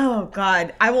 Oh,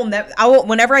 God.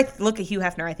 Whenever I look at Hugh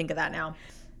Hefner, I think of that now.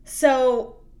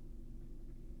 So,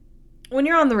 when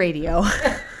you're on the radio,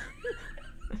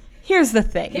 here's the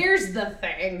thing.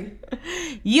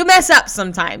 You mess up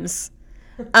sometimes.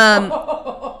 We've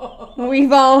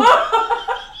all...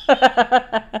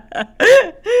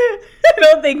 I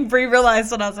don't think Bree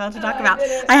realized what I was about to talk about.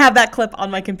 I have that clip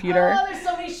on my computer. Oh, there's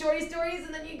so many shorty stories,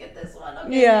 and then you get this one.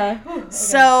 Okay. Yeah. Okay.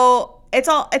 So it's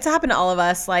happened to all of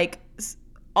us.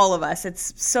 All of us.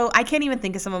 It's so I can't even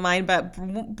think of some of mine. But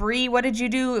Bree, what did you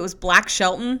do? It was Black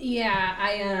Shelton. Yeah,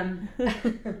 I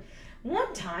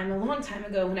one time, a long time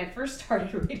ago, when I first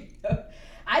started radio,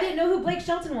 I didn't know who Blake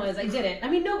Shelton was. I didn't. I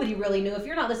mean, nobody really knew. If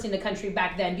you're not listening to country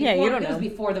back then, you don't know. It was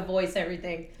before The Voice,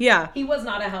 everything. Yeah. He was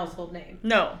not a household name.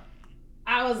 No.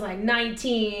 I was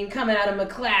 19, coming out of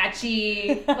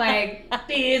McClatchy.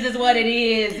 This is what it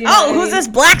is. Who's this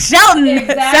Black Shelton?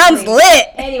 Exactly. Sounds lit.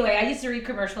 Anyway, I used to read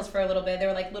commercials for a little bit. They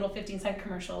were little 15-second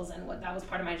commercials, and that was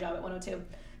part of my job at 102.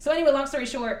 So anyway, long story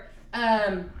short,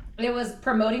 it was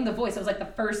promoting The Voice. It was the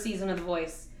first season of The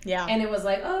Voice. Yeah. And it was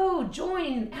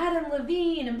join Adam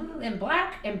Levine and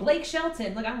Blake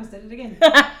Shelton. Look, I almost did it again.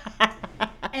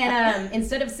 And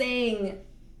instead of saying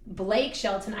Blake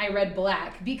Shelton, I read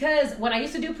Black. Because when I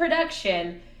used to do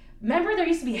production, remember there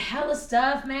used to be hella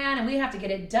stuff, man, and we'd have to get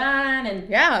it done. And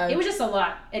yeah. It was just a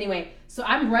lot. Anyway, so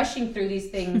I'm rushing through these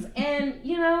things. And,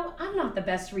 I'm not the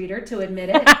best reader, to admit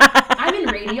it. I'm in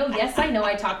radio. Yes, I know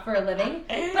I talk for a living.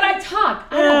 But I talk.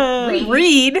 I don't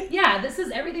read. Yeah, this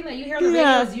is everything that you hear on the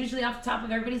radio is usually off the top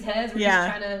of everybody's heads. We're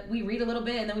just we read a little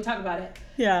bit and then we talk about it.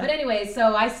 Yeah. But anyway,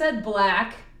 so I said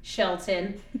Black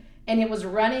Shelton. And it was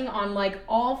running on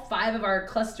all 5 of our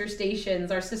cluster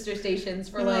stations, our sister stations,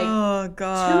 for 2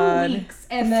 weeks.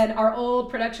 And then our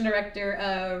old production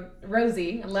director,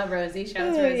 Rosie, I love Rosie. Shout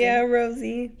out to Rosie. Yeah,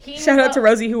 Rosie. Shout out to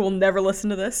Rosie, who will never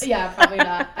listen to this. Yeah, probably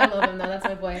not. I love him though. That's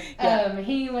my boy. Yeah.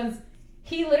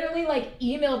 He literally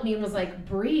emailed me and was like,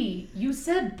 Bree, you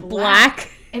said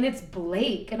Black. And it's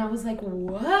Blake. And I was like,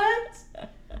 what?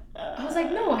 I was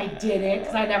like, no, I didn't.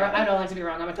 Because I don't like to be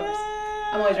wrong. I'm a Taurus.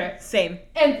 I'm always right. Same.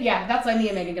 And yeah, that's why me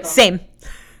and Megan get along. Same.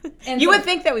 And you would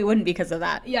think that we wouldn't because of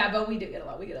that. Yeah, but we do get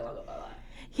along. We get along a lot.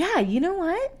 Yeah, you know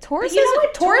what? Tauruses. You know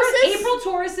what? Tauruses. April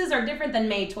Tauruses are different than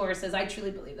May Tauruses. I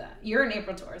truly believe that. You're an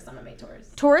April Taurus. I'm a May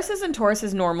Taurus. Tauruses and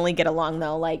Tauruses normally get along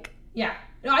though. Like. Yeah.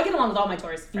 No, I get along with all my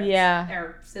Taurus friends. Yeah.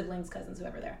 Or siblings, cousins,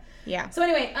 whoever they're. Yeah. So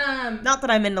anyway, not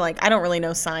that I'm into I don't really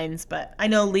know signs, but I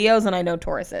know Leos and I know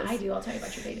Tauruses. I do. I'll tell you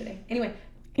about your day today. Anyway.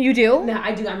 You do? No,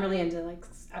 I do. I'm really into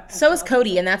So is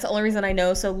Cody, and that's the only reason I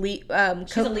know. So she's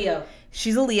a Leo.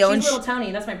 She's a Leo. She's little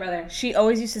Tony. That's my brother. She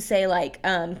always used to say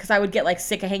because I would get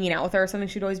sick of hanging out with her or something.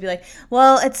 She'd always be like,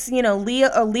 "Well, it's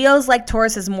Leos like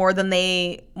Tauruses more than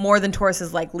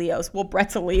Tauruses like Leos." Well,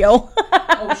 Brett's a Leo.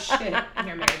 Oh shit!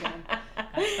 You're married again.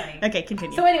 That's funny. Okay,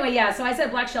 continue. So anyway, yeah. So I said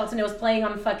Black Shelton. It was playing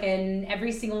on fucking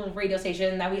every single radio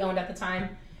station that we owned at the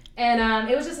time. And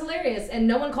it was just hilarious, and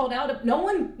no one called out. No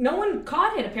one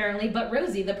caught it apparently, but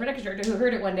Rosie, the production director, who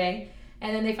heard it one day,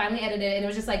 and then they finally edited it, and it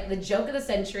was just the joke of the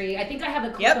century. I think I have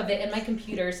a clip of it in my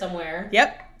computer somewhere.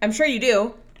 Yep, I'm sure you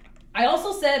do. I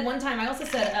also said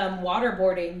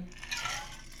waterboarding.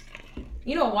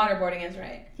 You know what waterboarding is,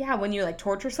 right? Yeah, when you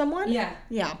torture someone. Yeah.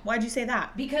 Yeah. Why'd you say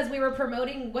that? Because we were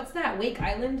promoting what's that? Wake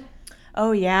Island.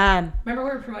 Oh yeah. Remember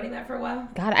we were promoting that for a while?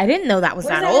 God, I didn't know that was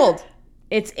that old. At?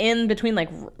 It's in between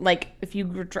if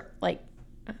you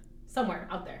somewhere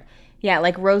out there. Yeah,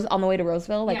 Rose on the way to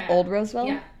Roseville, old Roseville.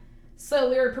 Yeah. So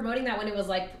we were promoting that when it was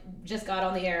just got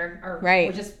on the air or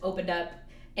right. just opened up,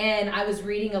 and I was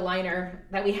reading a liner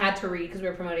that we had to read because we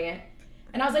were promoting it,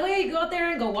 and I was like, "Oh yeah, you go out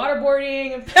there and go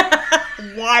waterboarding."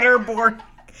 Waterboard.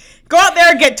 Go out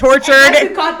there and get tortured. And guess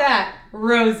who caught that?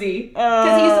 Rosie.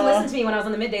 Because he used to listen to me when I was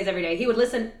on the middays every day. He would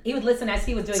listen as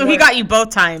he was doing. So he got you both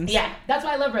times. Yeah, that's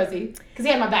why I love Rosie, because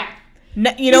he had my back. No,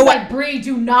 you know what? Bree,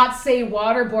 do not say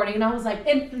waterboarding. And I was like,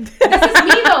 and this is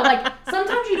me though.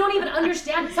 Sometimes you don't even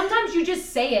understand. Sometimes you just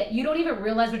say it. You don't even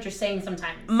realize what you're saying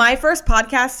sometimes. My first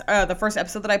podcast, the first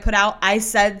episode that I put out, I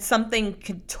said something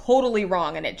totally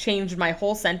wrong and it changed my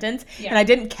whole sentence. Yeah. And I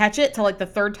didn't catch it till the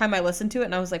third time I listened to it.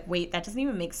 And I was like, wait, that doesn't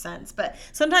even make sense. But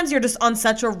sometimes you're just on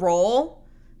such a roll.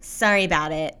 Sorry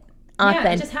about it. Yeah,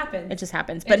 it just happens. It just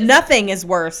happens. But nothing is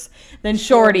worse than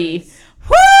Shorty.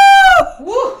 Woo!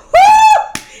 Woo!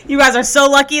 You guys are so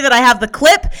lucky that I have the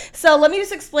clip. So let me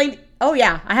just explain. Oh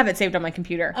yeah, I have it saved on my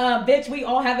computer. Bitch, we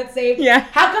all have it saved. Yeah.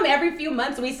 How come every few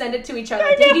months we send it to each other?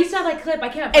 Dude, you saw that clip? I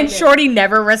can't find and Shorty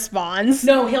never responds.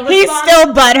 No, he'll respond. He's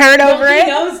still butthurt over it. He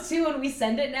knows too when we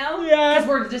send it now. Yeah. Because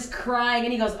we're just crying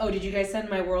and he goes, "Oh, did you guys send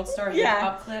my World Star hip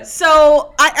hop clip?"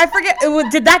 So I forget.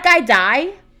 Did that guy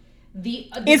die?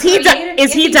 Is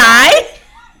he die?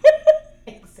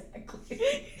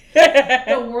 Exactly.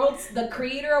 The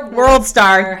creator of World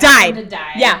Star died.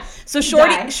 Yeah. So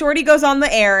Shorty goes on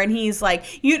the air and he's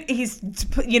he's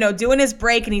doing his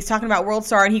break and he's talking about World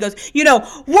Star and he goes,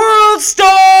 World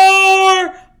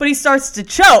Star, but he starts to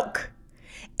choke.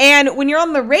 And when you're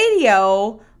on the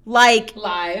radio,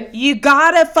 live, you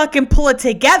gotta fucking pull it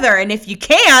together. And if you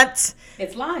can't,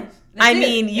 it's live.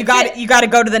 You gotta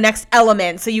go to the next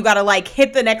element. So you gotta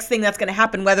hit the next thing that's gonna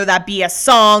happen, whether that be a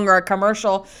song or a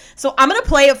commercial. So I'm gonna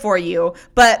play it for you,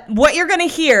 but what you're gonna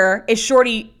hear is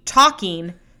Shorty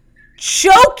talking,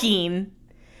 choking,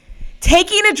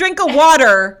 taking a drink of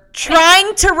water,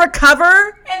 trying to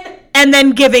recover, and then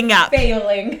giving up.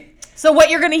 Failing. So what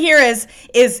you're gonna hear is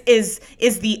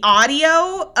the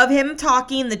audio of him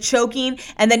talking, the choking,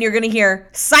 and then you're gonna hear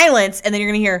silence, and then you're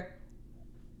gonna hear,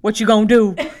 "What you gonna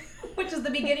do?" Which is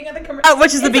the beginning of the commercial.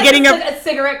 Which is the beginning of a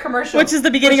cigarette commercial. Which is the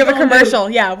beginning of a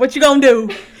commercial. Yeah, what you gonna do?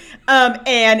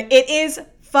 And it is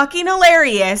fucking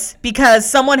hilarious because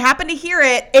someone happened to hear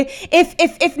it.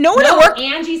 If no one at work,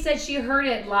 Angie said she heard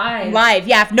it live.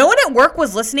 Yeah. If no one at work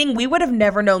was listening, we would have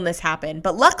never known this happened.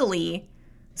 But luckily,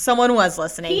 someone was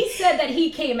listening. He said that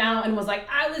he came out and was like,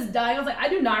 "I was dying." I was like, "I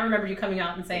do not remember you coming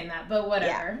out and saying that," but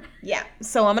whatever. Yeah.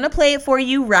 So I'm gonna play it for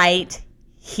you right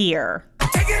here.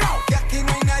 Check it out.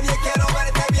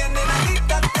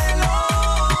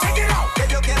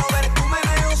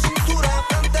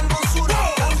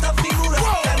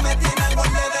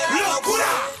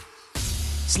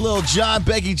 It's Lil Jon,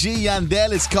 Becky G,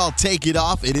 Yandel. It's called Take It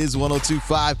Off. It is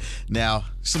 102.5. Now,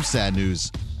 some sad news.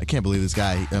 I can't believe this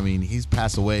guy. I mean, he's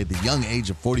passed away at the young age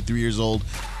of 43 years old.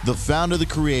 The founder, the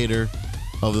creator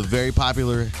of the very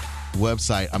popular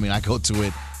website. I mean, I go to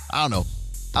it, I don't know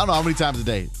how many times a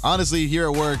day. Honestly, here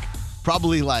at work,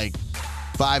 probably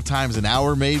 5 times an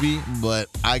hour maybe, but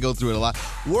I go through it a lot.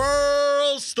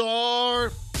 World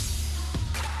Star.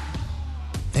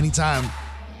 Anytime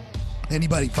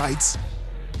anybody fights,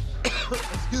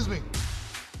 excuse me.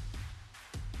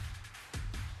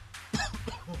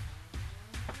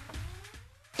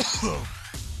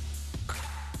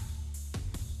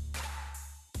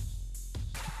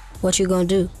 What you gonna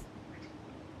do?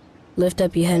 Lift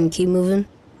up your head and keep moving?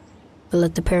 Or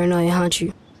let the paranoia haunt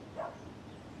you?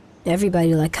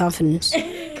 Everybody like confidence.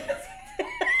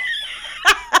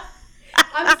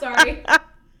 I'm sorry.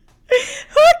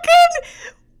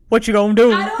 What you gonna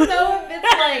do? I don't know if it's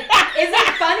like, is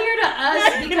it funnier to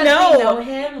us because No. we know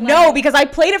him? Like, No, because I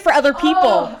played it for other people.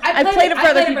 Oh, I played it for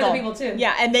other people too.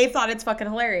 Yeah, and they thought it's fucking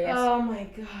hilarious. Oh my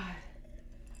god.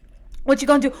 What you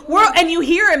gonna do? And you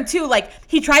hear him too. Like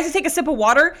he tries to take a sip of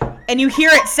water, and you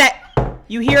hear it set.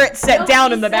 You hear it set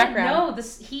down in the background. No,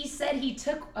 he said he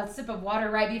took a sip of water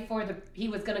right before he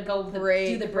was gonna go do the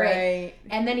break, right.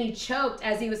 and then he choked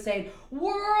as he was saying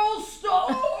 "World Star."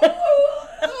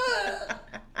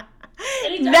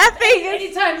 Anytime.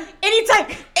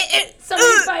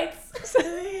 Somebody fights.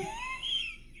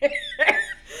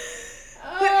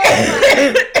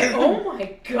 Oh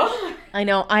my god. I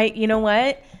know. You know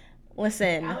what?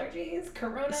 Listen. Allergies,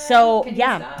 corona. So Can you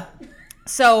yeah. stop?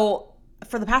 So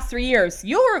for the past 3 years,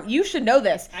 you should know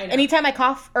this. I know. Anytime I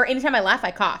cough or anytime I laugh,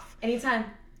 I cough. Anytime.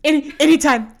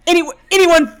 Anytime. Anyone.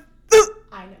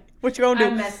 I know. What you gonna do?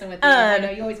 I'm messing with you. I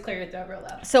know you always clear your throat real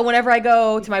loud. So whenever I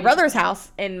go to my brother's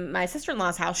house and my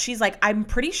sister-in-law's house, she's like, I'm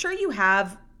pretty sure you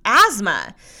have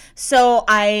asthma. So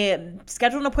I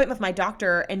scheduled an appointment with my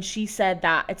doctor, and she said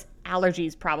that it's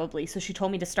allergies probably. So she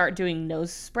told me to start doing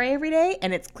nose spray every day,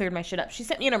 and it's cleared my shit up. She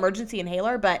sent me an emergency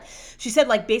inhaler, but she said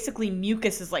like basically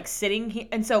mucus is like sitting here.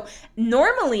 And so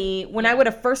normally when I would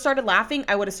have first started laughing,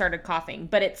 I would have started coughing,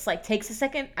 but it's like takes a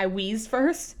second. I wheezed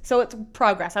first. So it's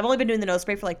progress. I've only been doing the nose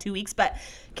spray for like 2 weeks, but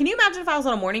can you imagine if I was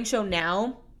on a morning show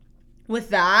now with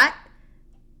that?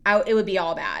 It would be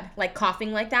all bad. Like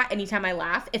coughing like that anytime I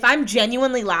laugh. If I'm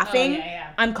genuinely laughing,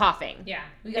 I'm coughing. Yeah.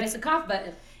 We got the cough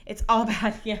button. It's all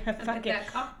bad. Yeah, fuck it. That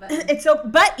cough button. It's so,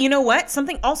 but you know what?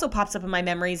 Something also pops up in my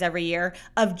memories every year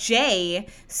of Jay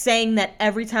saying that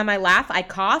every time I laugh, I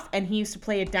cough, and he used to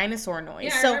play a dinosaur noise.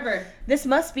 Yeah, I so remember. This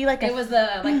must be like It was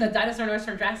the dinosaur noise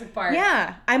from Jurassic Park.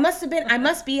 Yeah, I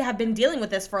have been dealing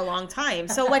with this for a long time.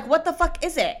 So like, what the fuck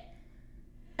is it?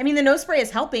 I mean, the nose spray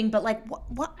is helping, but like,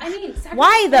 what? I mean,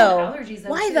 why though? Allergies,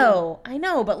 Why too. though? I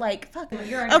know, but like, fuck.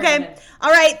 You're on your Okay. own.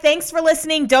 All right. Thanks for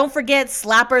listening. Don't forget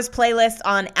Slappers playlist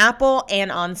on Apple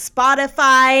and on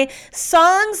Spotify.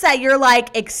 Songs that you're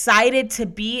like excited to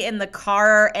be in the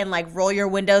car and like roll your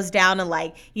windows down and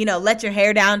like, let your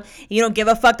hair down. You don't give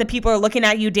a fuck that people are looking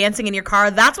at you dancing in your car.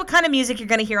 That's what kind of music you're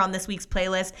going to hear on this week's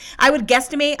playlist. I would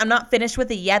guesstimate, I'm not finished with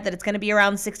it yet, that it's going to be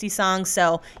around 60 songs.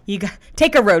 So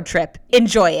take a road trip.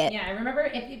 Enjoy it. Yeah, I remember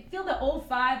if you feel the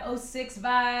 05, 06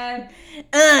 vibe.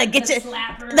 Get the you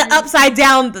slappers. the upside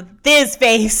down Thiz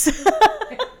face.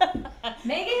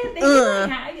 Megan, thank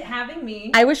you for having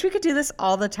me. I wish we could do this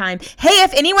all the time. Hey,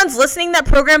 if anyone's listening that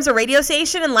programs a radio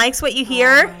station and likes what you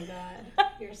hear. Oh my god,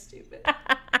 you're stupid.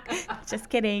 Just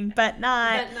kidding, but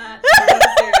not. But not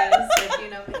serious, if you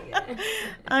know Megan.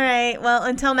 All right, well,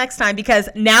 until next time, because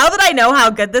now that I know how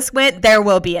good this went, there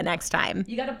will be a next time.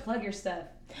 You gotta plug your stuff.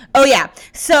 Oh, yeah.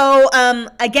 So,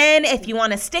 again, if you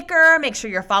want a sticker, make sure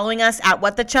you're following us at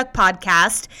What the Chuck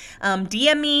Podcast.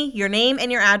 DM me your name and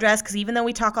your address, because even though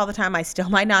we talk all the time, I still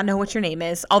might not know what your name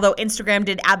is. Although Instagram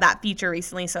did add that feature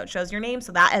recently, so it shows your name.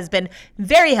 So that has been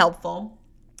very helpful.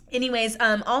 Anyways,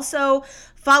 also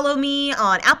follow me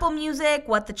on Apple Music.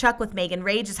 What the Chuck with Megan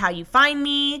Rage is how you find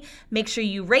me. Make sure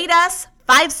you rate us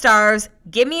 5 stars.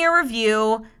 Give me a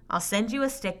review. I'll send you a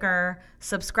sticker.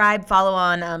 Subscribe, follow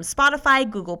on Spotify,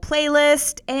 Google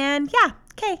Playlist, and yeah.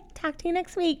 Okay, talk to you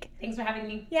next week. Thanks for having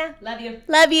me. Yeah. Love you.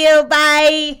 Love you.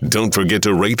 Bye. Don't forget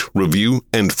to rate, review,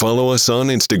 and follow us on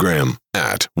Instagram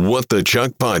at What the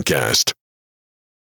Chuck Podcast.